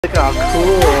Look how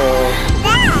cool.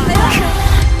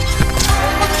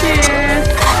 Cheers.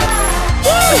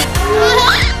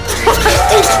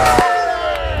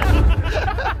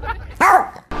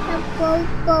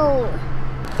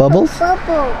 Bubbles?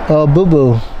 Bubble. Oh, Boo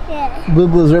Boo. Yeah. Boo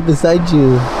Boo's right beside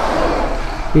you.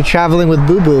 You're traveling with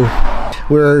Boo Boo.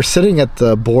 We're sitting at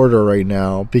the border right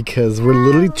now because we're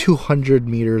literally 200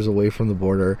 meters away from the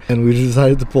border, and we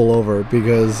decided to pull over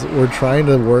because we're trying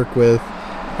to work with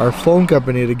our phone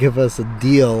company to give us a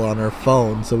deal on our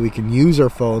phone so we can use our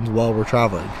phones while we're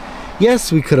traveling.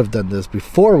 Yes, we could have done this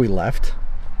before we left,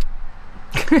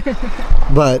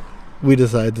 but we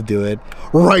decided to do it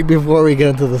right before we get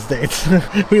into the States.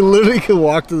 We literally could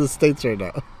walk to the States right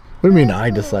now. What do you mean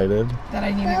I decided? That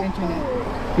I needed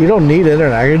internet. You don't need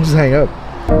internet, I can just hang up.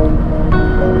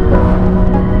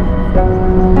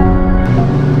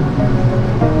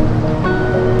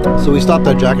 So we stopped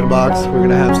at Jack in the Box. We're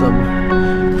gonna have some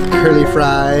curly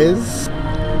fries.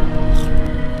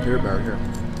 Here, Barry, here.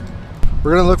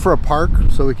 We're gonna look for a park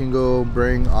so we can go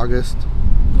bring August.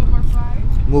 More fries?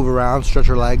 Move around, stretch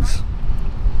her legs.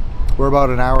 We're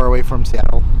about an hour away from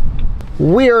Seattle.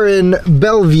 We are in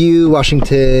Bellevue,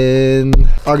 Washington.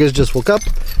 August just woke up.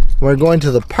 We're going to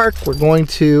the park. We're going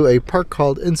to a park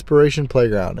called Inspiration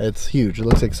Playground. It's huge. It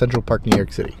looks like Central Park, New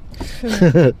York City.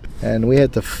 And we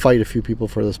had to fight a few people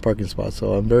for this parking spot,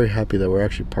 so I'm very happy that we're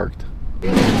actually parked.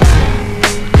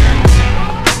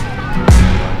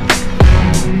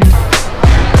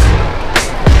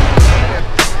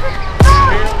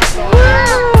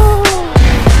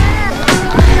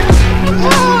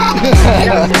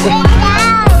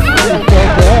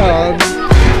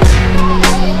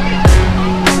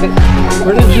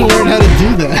 Where did you learn how to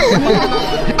do that?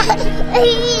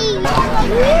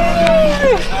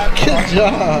 Good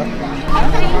job.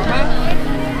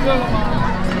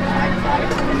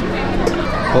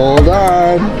 Hold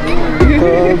on.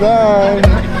 Hold on.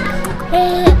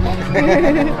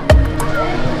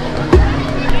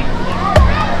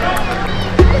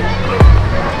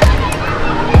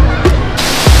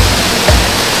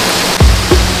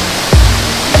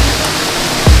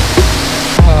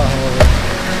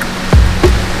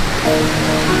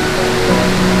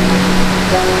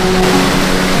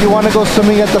 You want to go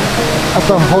swimming at the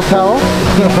hotel?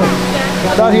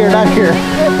 Not here, not here.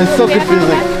 It's so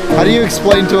confusing. How do you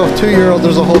explain to a 2-year-old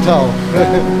there's a hotel?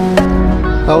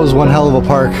 That was one hell of a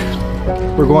park.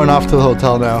 We're going off to the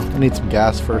hotel now. I need some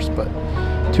gas first, but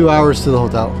 2 hours to the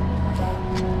hotel.